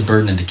experience a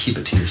burden and to keep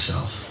it to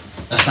yourself.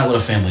 That's not what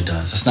a family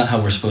does. That's not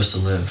how we're supposed to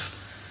live.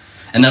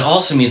 And that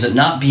also means that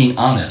not being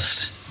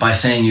honest by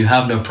saying you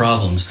have no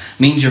problems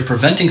means you're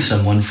preventing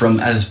someone from,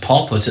 as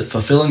Paul puts it,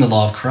 fulfilling the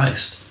law of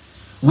Christ.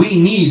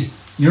 We need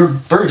your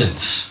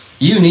burdens.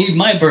 You need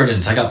my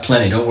burdens. I got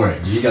plenty, don't worry.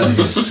 You guys are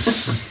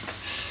good.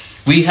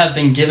 We have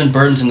been given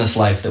burdens in this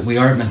life that we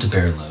aren't meant to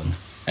bear alone.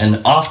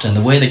 And often,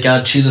 the way that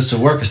God chooses to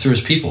work is through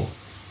his people.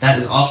 That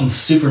is often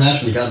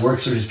supernaturally, God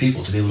works through his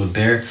people to be able to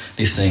bear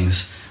these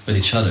things with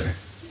each other.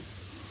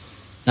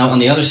 Now, on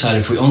the other side,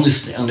 if we only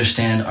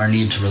understand our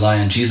need to rely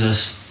on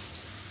Jesus,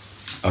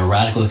 a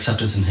radical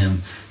acceptance in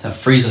him, that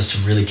frees us to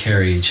really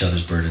carry each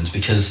other's burdens,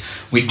 because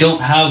we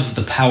don't have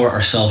the power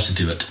ourselves to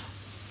do it.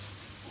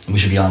 And we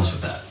should be honest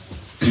with that.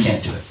 You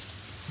can't do it.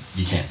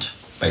 You can't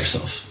by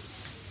yourself.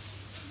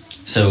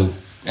 So,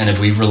 and if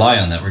we rely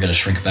on that, we're going to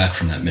shrink back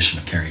from that mission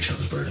of carrying each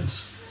other's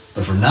burdens.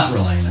 But if we're not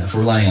relying on that, if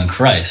we're relying on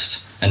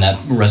Christ and that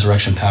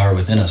resurrection power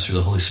within us through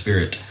the Holy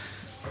Spirit,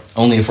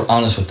 only if we're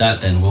honest with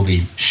that, then will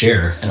we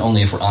share, and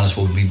only if we're honest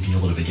will we be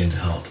able to begin to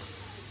help.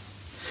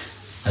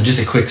 Now,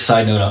 just a quick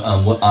side note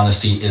on what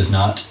honesty is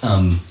not.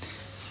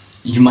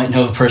 You might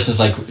know a person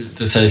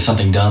that says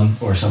something dumb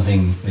or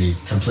something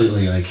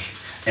completely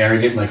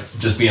arrogant, like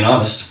just being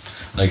honest.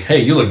 Like, hey,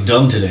 you look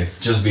dumb today,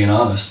 just being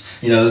honest.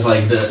 It's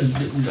like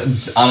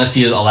the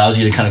honesty allows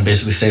you to kind of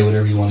basically say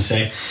whatever you want to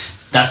say.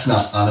 That's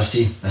not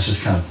honesty. That's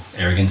just kind of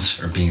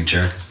arrogance or being a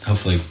jerk.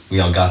 Hopefully we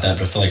all got that,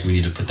 but I feel like we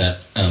need to put that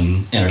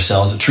in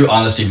ourselves. True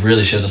honesty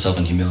really shows itself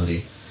in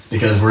humility,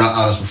 because we're not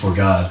honest before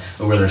God,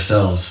 but with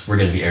ourselves, we're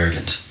going to be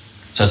arrogant.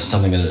 So that's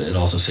something that it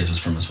also saves us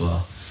from as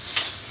well.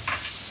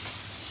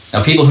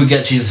 Now, people who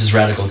get Jesus'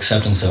 radical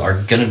acceptance, though,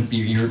 are going to be,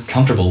 you're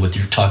comfortable with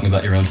you talking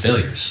about your own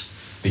failures,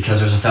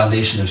 because there's a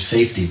foundation of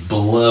safety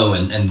below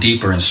and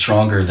deeper and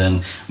stronger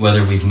than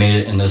whether we've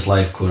made it in this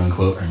life, quote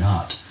unquote, or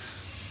not.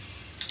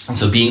 And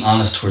so being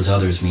honest towards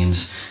others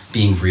means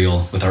being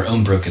real with our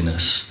own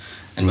brokenness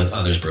and with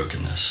others'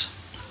 brokenness.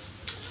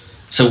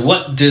 So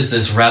what does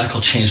this radical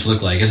change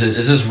look like? Is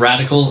this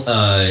radical?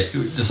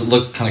 Does it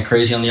look kind of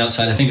crazy on the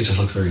outside? I think it just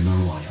looks very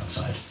normal on the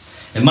outside.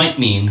 It might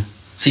mean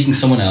seeking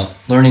someone out,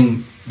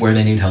 learning where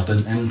they need help,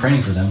 and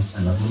praying for them,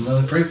 and letting them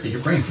know that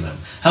you're praying for them.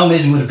 How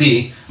amazing would it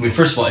be? I mean,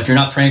 first of all, if you're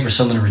not praying for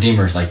someone, a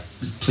Redeemer, like,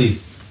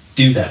 please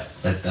do that.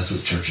 That's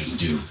what churches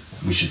do.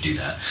 We should do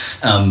that.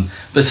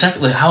 But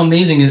secondly, how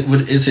amazing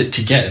is it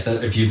to get,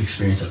 if you've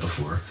experienced it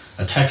before,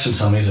 a text from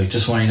somebody who's like,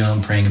 just want you to know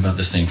I'm praying about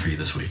this thing for you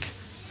this week.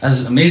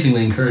 That's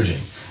amazingly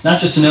encouraging. Not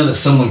just to know that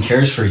someone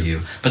cares for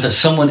you, but that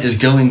someone is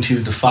going to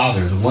the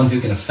Father, the one who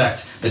can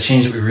affect the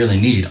change that we really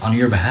need, on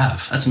your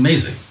behalf. That's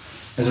amazing.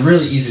 It's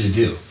really easy to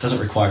do. It doesn't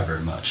require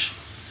very much.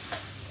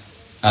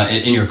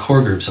 In your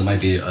core groups, it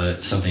might be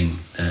something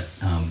that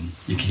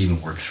you could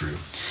even work through.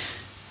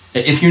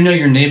 If you know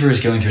your neighbor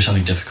is going through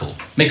something difficult,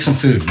 make some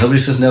food. Nobody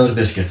says no to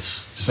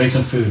biscuits. Just make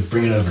some food,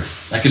 bring it over.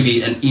 That could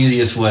be an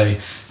easiest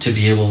way to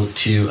be able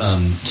to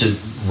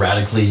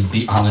radically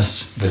be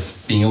honest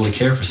with being able to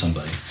care for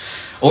somebody.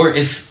 Or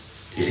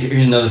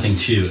here's another thing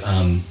too.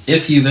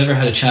 If you've ever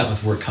had a chat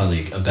with a work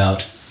colleague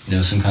about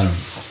some kind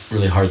of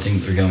really hard thing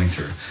that they're going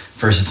through,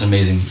 first, it's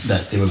amazing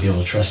that they would be able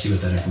to trust you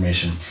with that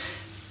information.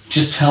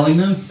 Just telling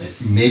them,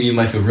 maybe you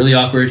might feel really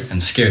awkward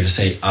and scared to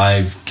say,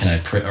 can I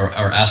pray, or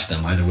ask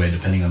them, either way,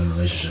 depending on the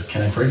relationship,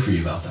 can I pray for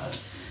you about that?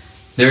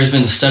 There has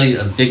been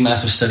a big,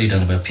 massive study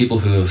done about people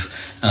who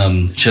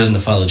have chosen to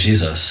follow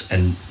Jesus,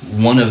 and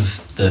one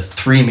of the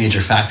three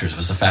major factors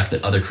was the fact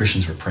that other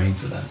Christians were praying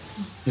for them.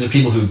 These are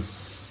people who,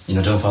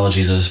 don't follow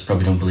Jesus,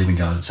 probably don't believe in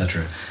God,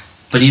 etc.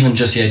 But even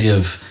just the idea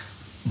of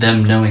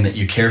them knowing that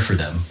you care for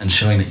them and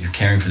showing that you're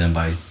caring for them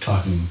by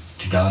talking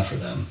to God for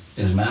them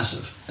is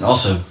massive. And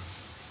also,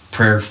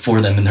 prayer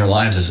for them in their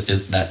lives,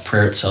 that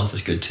prayer itself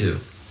is good too.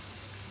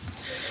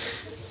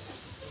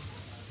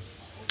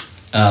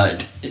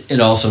 It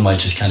also might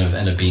just kind of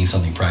end up being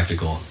something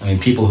practical. I mean,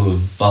 people who have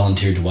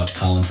volunteered to watch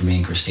Colin for me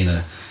and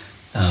Christina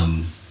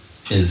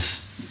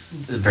is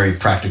a very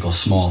practical,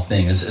 small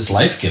thing. It's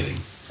life-giving.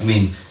 I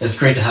mean, it's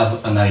great to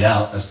have a night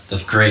out.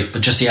 That's great.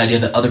 But just the idea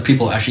that other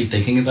people are actually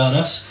thinking about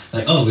us,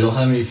 like, oh, we don't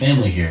have any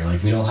family here.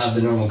 Like, we don't have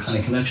the normal kind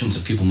of connections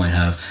that people might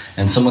have.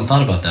 And someone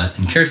thought about that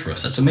and cared for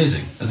us. That's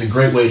amazing. That's a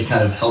great way to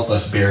kind of help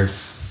us bear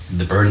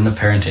the burden of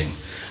parenting,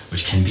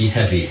 which can be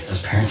heavy,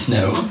 as parents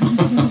know.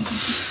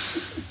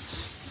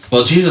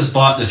 Well, Jesus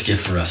bought this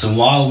gift for us. And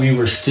while we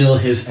were still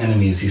his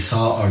enemies, he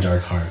saw our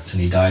dark hearts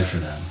and he died for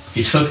them.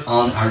 He took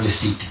on our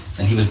deceit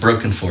and he was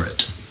broken for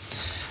it.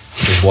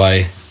 Which is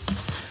why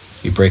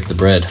we break the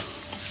bread.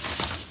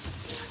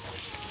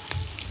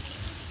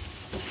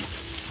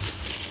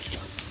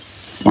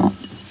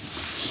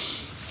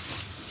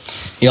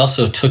 He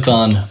also took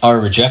on our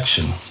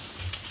rejection,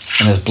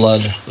 and his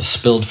blood was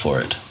spilled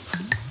for it.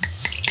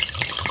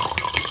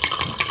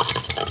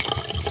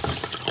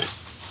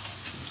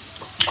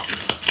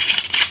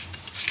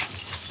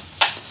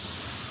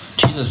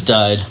 Jesus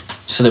died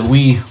so that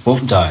we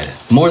won't die.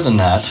 More than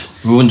that,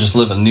 we wouldn't just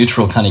live a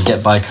neutral kind of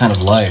get by kind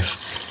of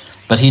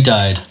life, but he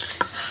died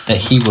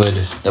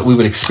that we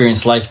would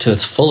experience life to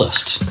its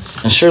fullest.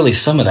 And surely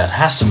some of that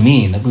has to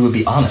mean that we would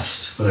be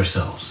honest with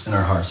ourselves in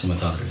our hearts and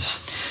with others.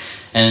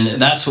 And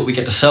that's what we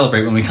get to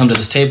celebrate when we come to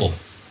this table.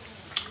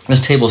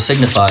 This table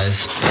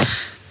signifies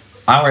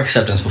our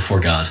acceptance before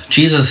God.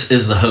 Jesus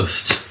is the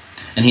host,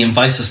 and he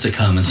invites us to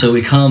come. And so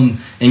we come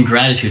in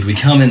gratitude, we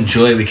come in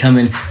joy, we come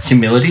in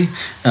humility,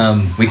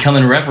 we come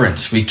in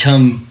reverence, we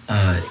come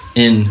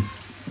in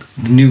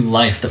new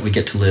life that we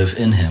get to live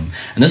in him.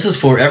 And this is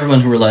for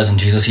everyone who relies on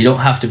Jesus. You don't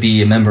have to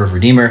be a member of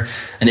Redeemer.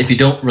 And if you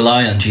don't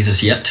rely on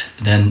Jesus yet,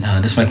 then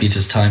this might be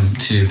just time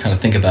to kind of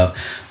think about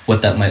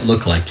what that might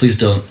look like. Please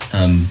don't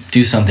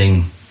do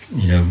something,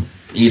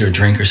 eat or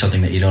drink or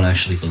something that you don't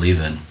actually believe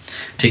in.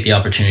 Take the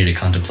opportunity to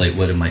contemplate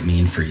what it might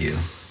mean for you.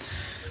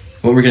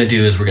 What we're going to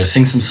do is we're going to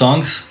sing some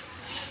songs.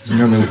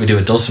 Normally what we do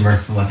at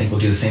Dulcimer, well, I think we'll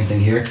do the same thing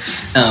here.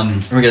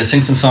 We're going to sing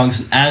some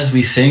songs. As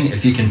we sing,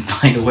 if you can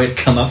find a way to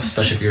come up,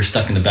 especially if you're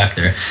stuck in the back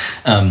there,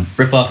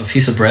 rip off a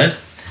piece of bread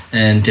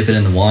and dip it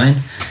in the wine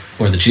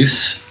or the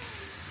juice.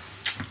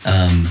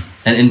 And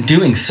in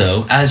doing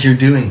so, as you're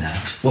doing that,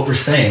 what we're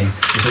saying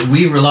is that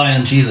we rely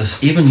on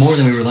Jesus even more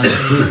than we rely on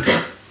food.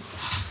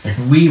 Like,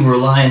 we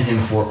rely on him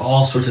for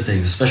all sorts of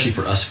things, especially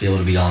for us to be able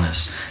to be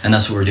honest. And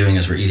that's what we're doing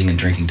as we're eating and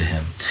drinking to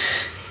him.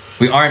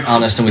 We aren't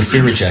honest and we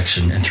fear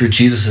rejection, and through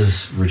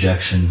Jesus'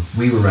 rejection,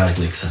 we were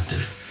radically accepted.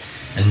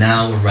 And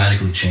now we're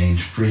radically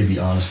changed, free to be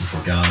honest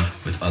before God,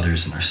 with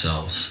others and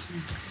ourselves.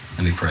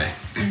 And we pray.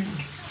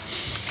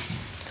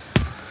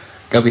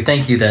 God, we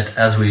thank you that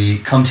as we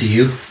come to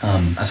you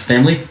as a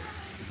family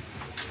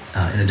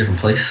in a different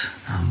place,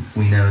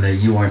 we know that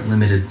you aren't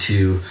limited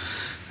to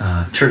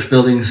church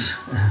buildings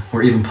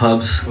or even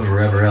pubs or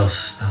wherever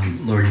else.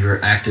 Lord, you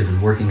are active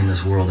and working in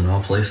this world in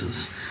all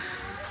places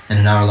and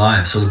in our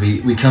lives. So that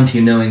we come to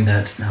you knowing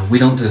that we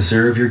don't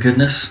deserve your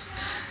goodness.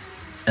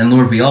 And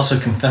Lord, we also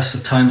confess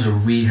the times where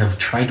we have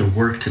tried to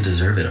work to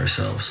deserve it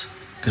ourselves,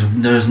 because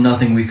there's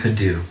nothing we could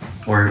do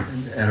or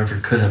ever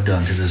could have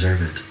done to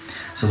deserve it.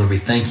 So Lord, we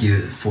thank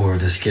you for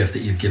this gift that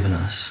you've given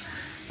us.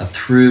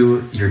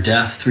 Through your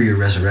death, through your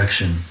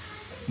resurrection,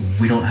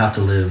 we don't have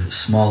to live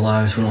small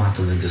lives. We don't have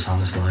to live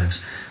dishonest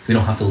lives. We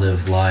don't have to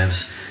live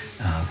lives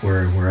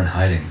where we're in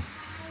hiding.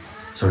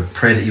 So I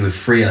pray that you would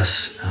free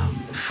us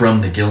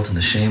from the guilt and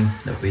the shame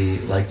that we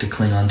like to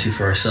cling on to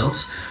for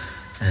ourselves,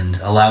 and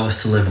allow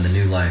us to live in the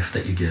new life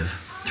that you give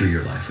through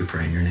your life. We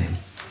pray in your name.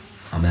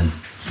 Amen.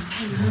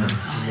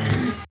 Amen.